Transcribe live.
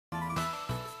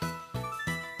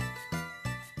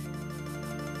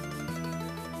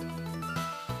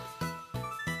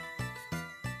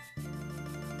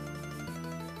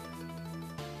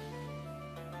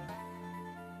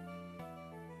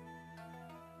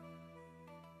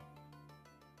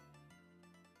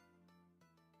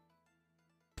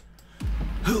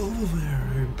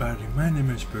everybody, my name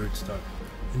is Birdstar,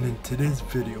 and in today's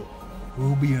video,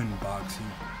 we'll be unboxing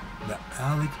the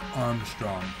Alex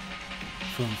Armstrong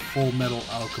from Full Metal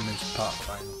Alchemist Pop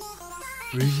Final.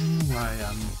 Reason why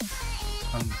I'm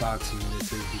unboxing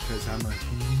this is because I'm a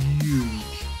huge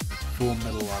Full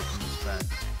Metal Alchemist fan.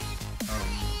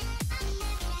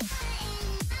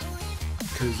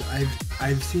 Because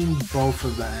I've seen both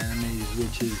of the animes,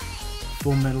 which is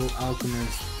Full Metal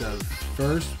Alchemist, the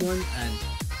first one, and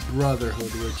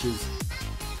Brotherhood, which is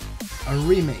a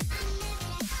remake.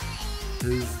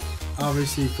 Because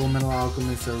obviously Full Metal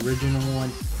Alchemist, the original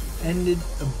one, ended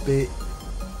a bit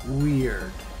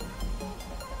weird,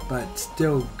 but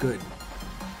still good.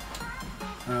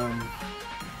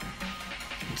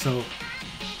 So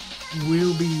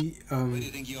we'll be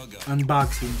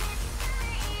unboxing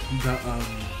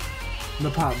the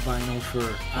pop vinyl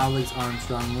for Alex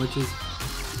Armstrong, which is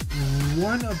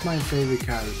one of my favorite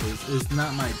characters. It's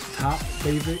not my top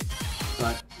favorite,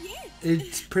 but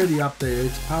it's pretty up there.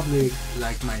 It's probably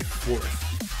like my fourth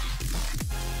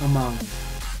among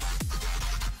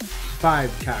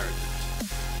 5 characters.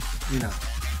 You know,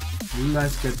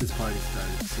 let's get this party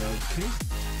started. So, okay,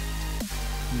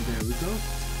 and there we go.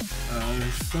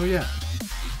 So yeah,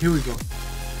 here we go.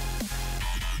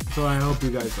 So I hope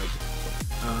you guys like it.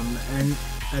 And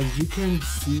as you can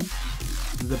see,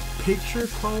 the picture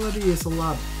quality is a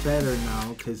lot better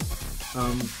now, because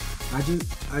I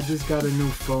just got a new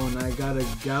phone. I got a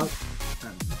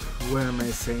what am I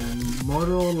saying,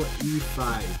 Motorola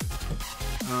E5,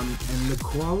 and the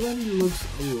quality looks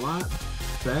a lot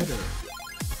better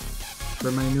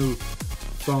for my new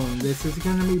phone. This is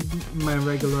gonna be my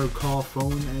regular call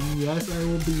phone, and yes, I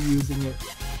will be using it.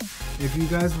 If you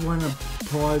guys want to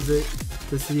pause it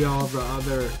to see all the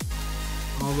other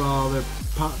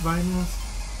pop vinyls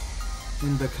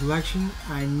in the collection,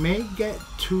 I may get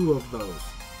 2 of those.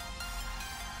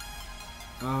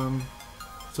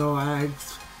 So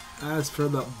as for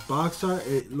the box art,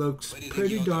 it looks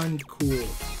pretty darn cool.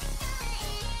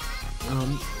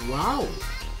 Wow,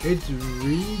 it's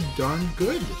really darn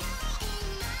good.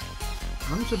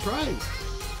 I'm surprised.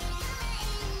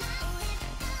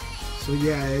 So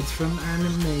yeah, it's from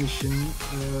animation,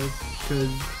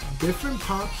 because different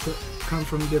pops come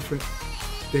from different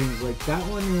things. Like that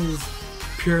one is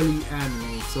purely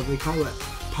anime, so they call it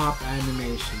pop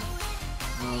animation.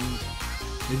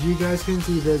 As you guys can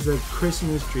see, there's a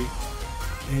Christmas tree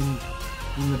in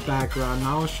the background.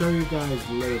 I'll show you guys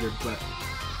later, but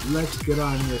let's get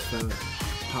on with the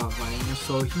pop vinyl.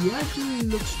 So he actually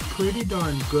looks pretty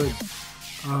darn good.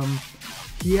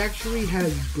 He actually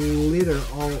has glitter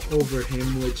all over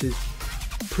him, which is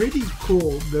pretty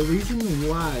cool. The reason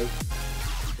why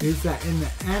is that in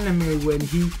the anime, when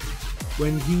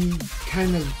he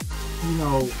kind of, you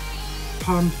know,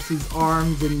 pumps his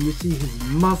arms and you see his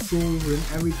muscles and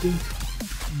everything,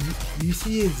 you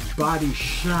see his body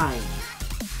shine,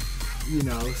 you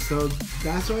know. So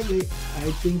that's why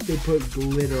I think they put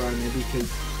glitter on it, because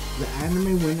the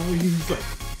anime, whenever he's like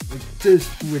this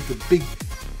with the big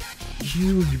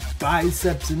huge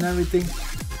biceps and everything,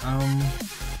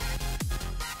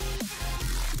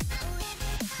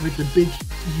 with the big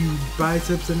huge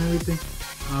biceps and everything,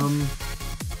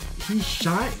 he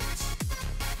shines.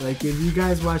 Like, if you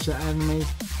guys watch the anime,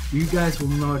 you guys will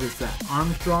notice that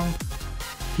Armstrong,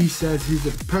 he says he's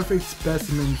a perfect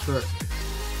specimen for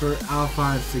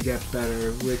Alphonse to get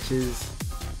better, which is,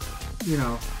 you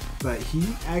know, but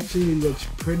he actually looks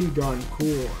pretty darn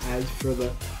cool. As for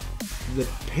the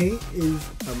paint is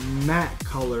a matte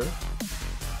color.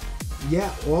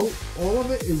 Yeah, all of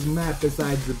it is matte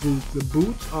besides the boots. The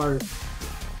boots are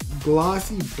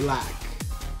glossy black.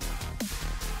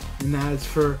 And as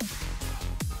for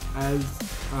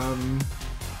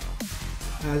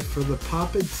the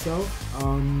pop itself,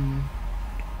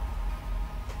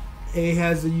 it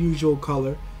has the usual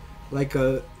color, like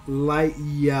a light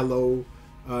yellow,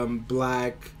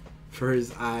 black for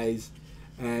his eyes,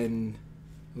 and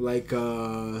like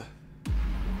a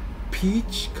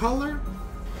peach color.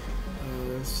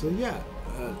 So yeah,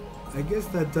 I guess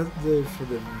that does it for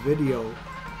the video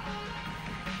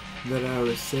that I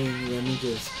was saying. Let me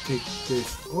just take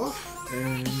this off,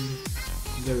 and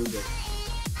there we go.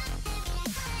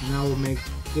 Now we'll make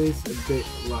this a bit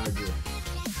larger.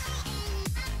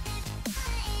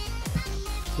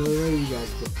 So there you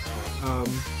guys go.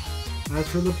 As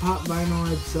for the pop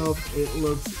vinyl itself, it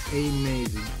looks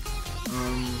amazing.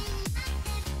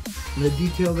 The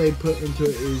detail they put into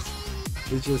it is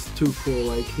just too cool.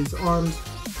 Like, his arms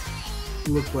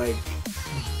look like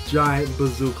giant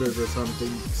bazookas or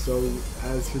something. So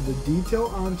as for the detail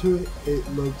onto it, it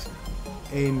looks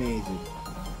amazing.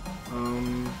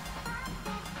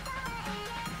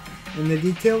 And the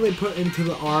detail they put into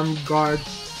the arm guard,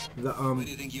 the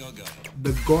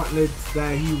gauntlets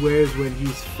that he wears when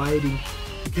he's fighting,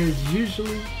 because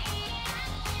usually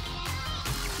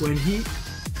when he's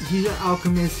an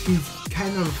alchemist, he's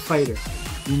kind of a fighter.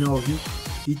 You know, he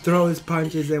throws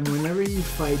punches, and whenever he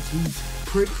fights, he's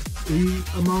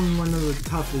among one of the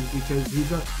toughest, because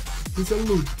he's a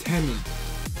lieutenant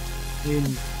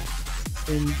in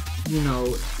you know,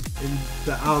 in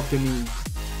the alchemy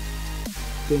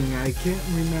thing. I can't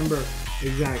remember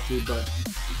exactly, but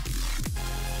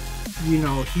you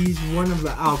know, he's one of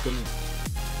the alchemists.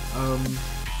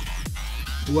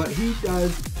 What he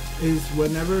does is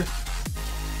whenever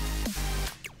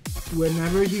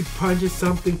he punches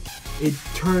something, it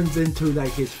turns into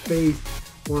like his face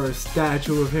or a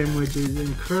statue of him, which is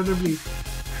incredibly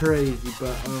crazy.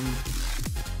 But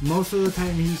most of the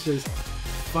time he's just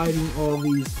fighting all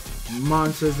these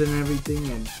monsters and everything,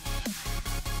 and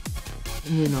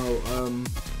you know,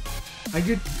 I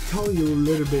could tell you a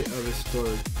little bit of a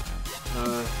story.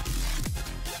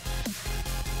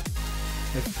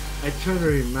 I try to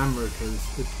remember,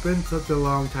 because it's been such a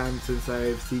long time since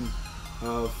I've seen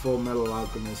Full Metal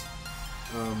Alchemist.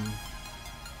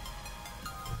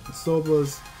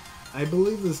 I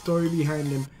believe the story behind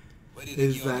him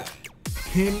is that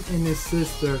him and his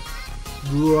sister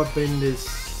grew up in this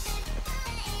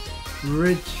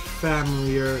rich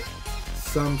family or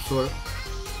some sort,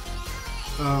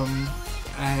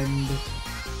 and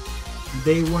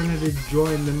they wanted to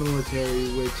join the military,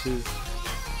 which is,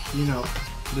 you know,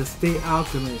 the state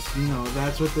alchemist. You know,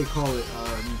 that's what they call it.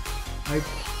 I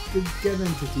could get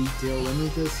into detail. Let me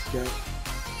just get.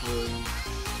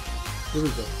 Here we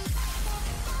go.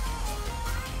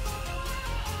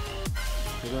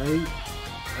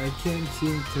 I can't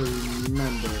seem to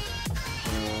remember.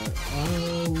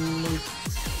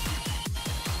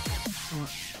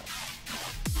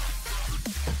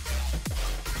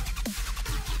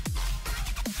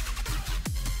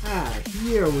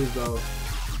 Here we go.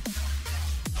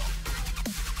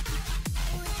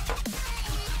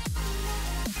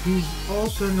 He's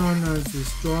also known as the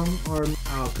Strong-Arm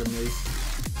Alchemist,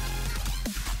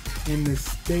 and the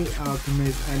State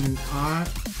Alchemist, and an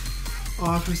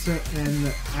officer in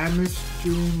the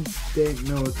Armstongs State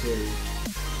Military.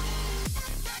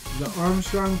 The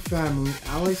Armstrong family,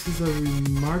 Alex is a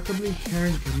remarkably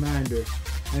caring commander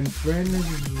and friend,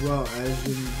 as well as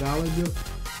invaluable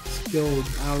skilled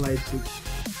ally to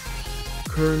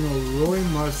Colonel Roy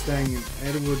Mustang and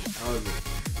Edward Albert.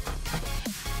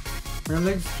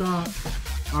 Alex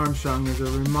Armstrong is a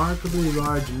remarkably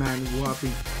large man,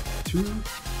 whopping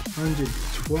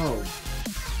 212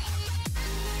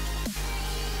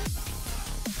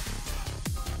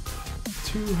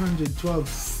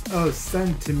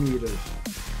 centimeters.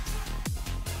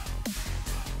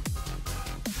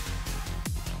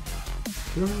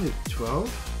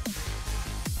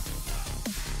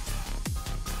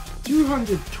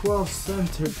 $212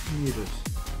 centimeters.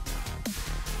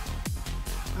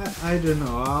 I don't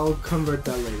know, I'll convert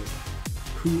that later.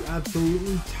 Who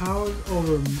absolutely towers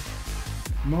over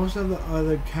most of the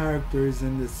other characters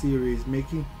in the series,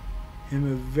 making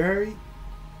him a very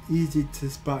easy to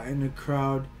spot in a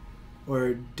crowd or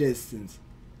a distance,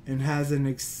 and has an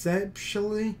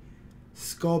exceptionally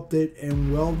sculpted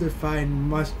and well-defined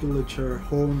musculature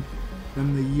honed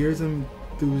from the years of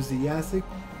enthusiastic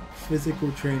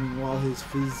physical training, while his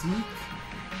physique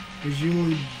is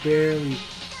usually barely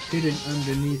hidden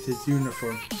underneath his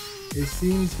uniform. It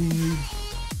seems he needs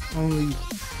only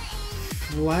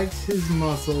flex his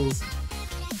muscles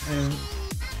and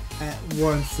at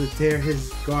once to tear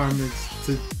his garments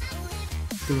to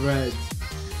threads,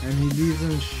 and he leaves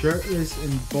them shirtless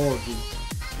and bulgy.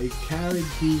 A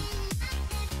carriage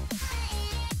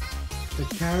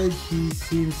he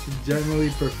seems to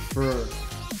generally prefer.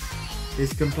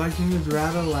 His complexion is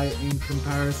rather light in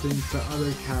comparison to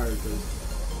other characters.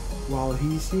 While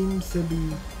he seems to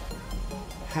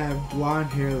have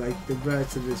blonde hair like the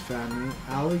rest of his family,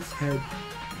 Alex's head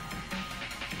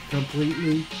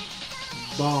completely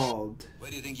bald,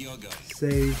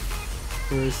 save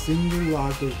for a single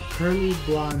lock of curly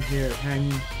blonde hair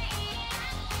hanging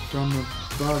from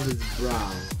above his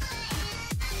brow.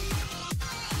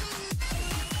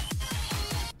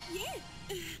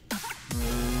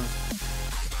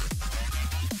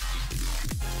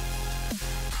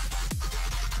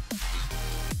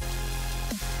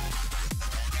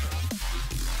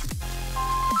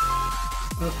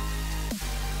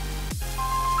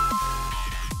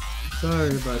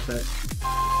 Sorry about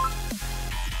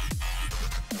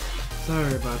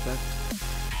that.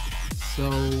 So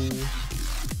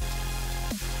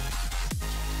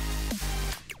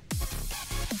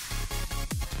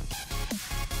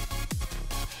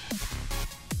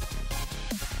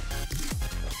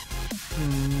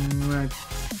Let's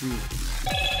see.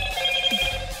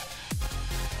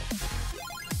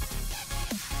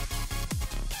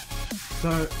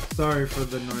 Sorry for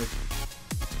the noise.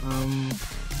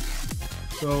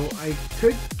 So I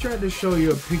could try to show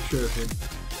you a picture of him.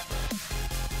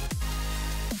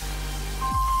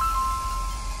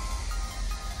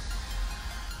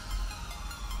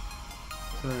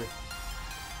 Sorry.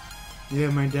 Yeah,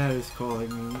 my dad is calling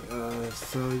me.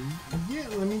 So yeah,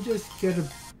 let me just get a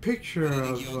picture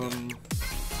of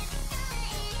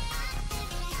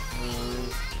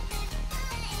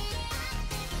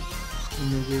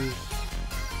images.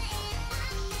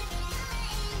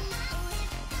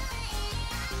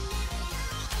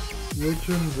 Which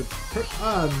one's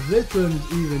this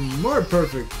one's even more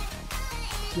perfect.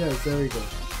 Yes, there we go.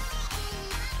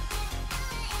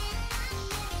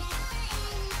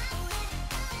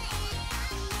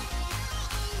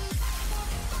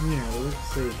 Yeah, let's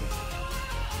save it.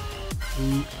 Who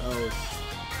else?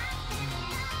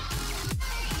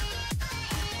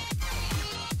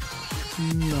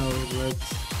 No, let's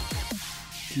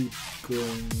keep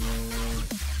going.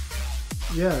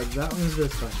 Yeah, that one's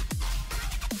just fine.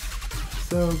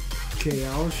 So, okay,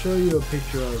 I'll show you a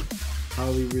picture of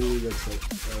how he really looks like.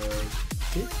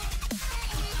 Okay.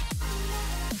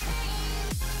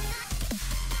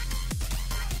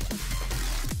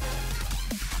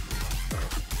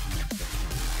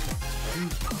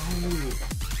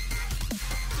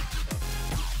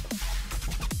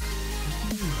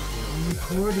 I'm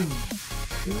recording.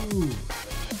 Ooh.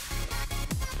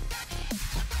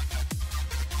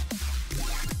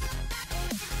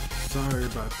 Sorry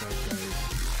about that, guys.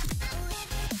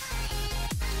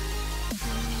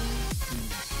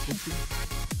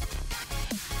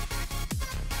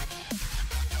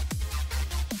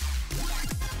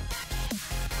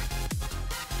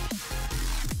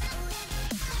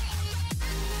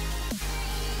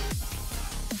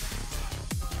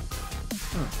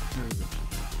 Oh, there we go.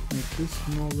 Make this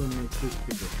smaller, make this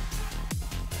bigger.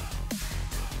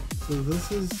 So this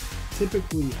is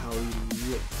typically how he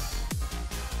looks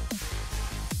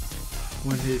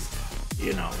when his,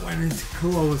 when his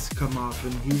clothes come off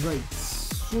and he's like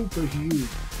super huge,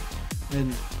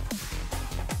 and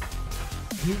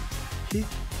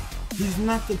he's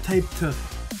not the type to,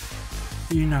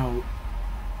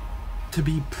 to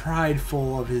be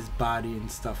prideful of his body and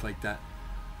stuff like that.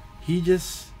 He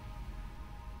just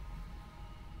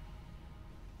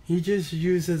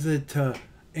uses it to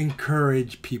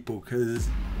encourage people, because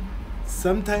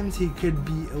sometimes he could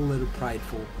be a little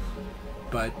prideful,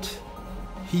 but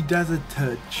he does it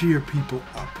to cheer people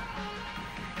up,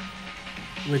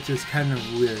 which is kind of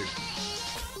weird,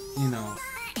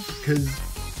 because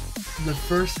the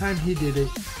first time he did it,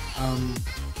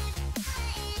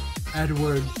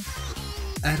 Edward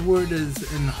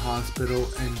is in the hospital,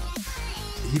 and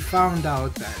he found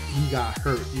out that he got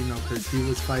hurt, because he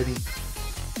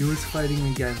was fighting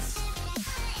against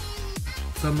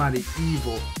somebody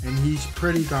evil, and he's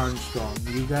pretty darn strong.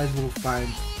 You guys will find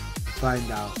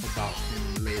out about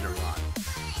him later on.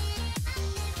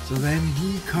 So then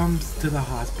he comes to the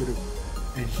hospital,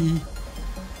 and he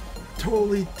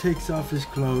totally takes off his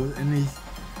clothes, and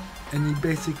he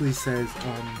basically says,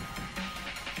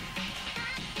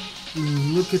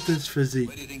 look at this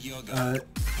physique,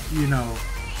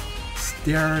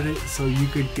 stare at it so you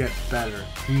could get better.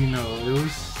 It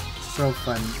was so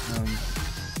fun.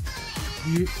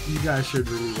 You guys should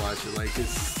really watch it. Like,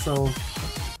 it's so,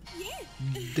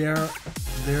 there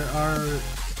are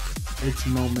its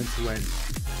moments when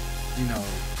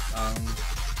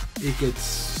it gets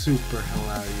super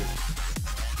hilarious.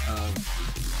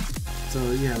 So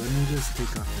yeah, let me just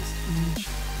take off this image.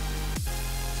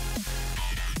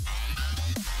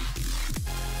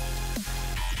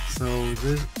 So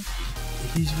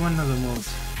he's one of the most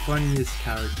funniest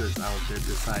characters out there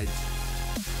besides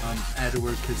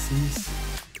Edward, because he's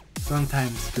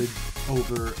sometimes could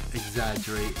over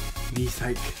exaggerate and he's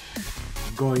like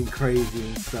going crazy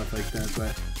and stuff like that,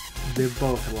 but they're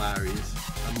both hilarious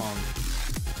among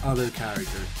other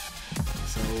characters.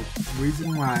 So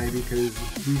reason why, because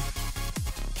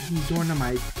he's one of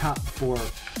my top 4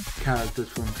 characters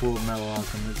from Full Metal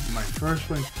Alchemist. My first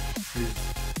one is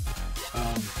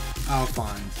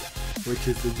Alphonse, which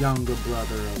is the younger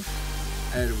brother of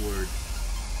Edward,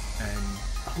 and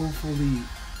hopefully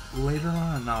later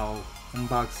on I'll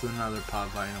unbox another pop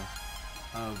vinyl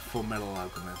of Full Metal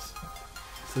Alchemist.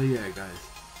 So yeah guys,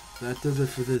 that does it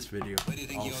for this video.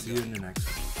 I'll see you in the next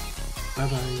one.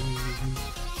 Bye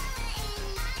bye.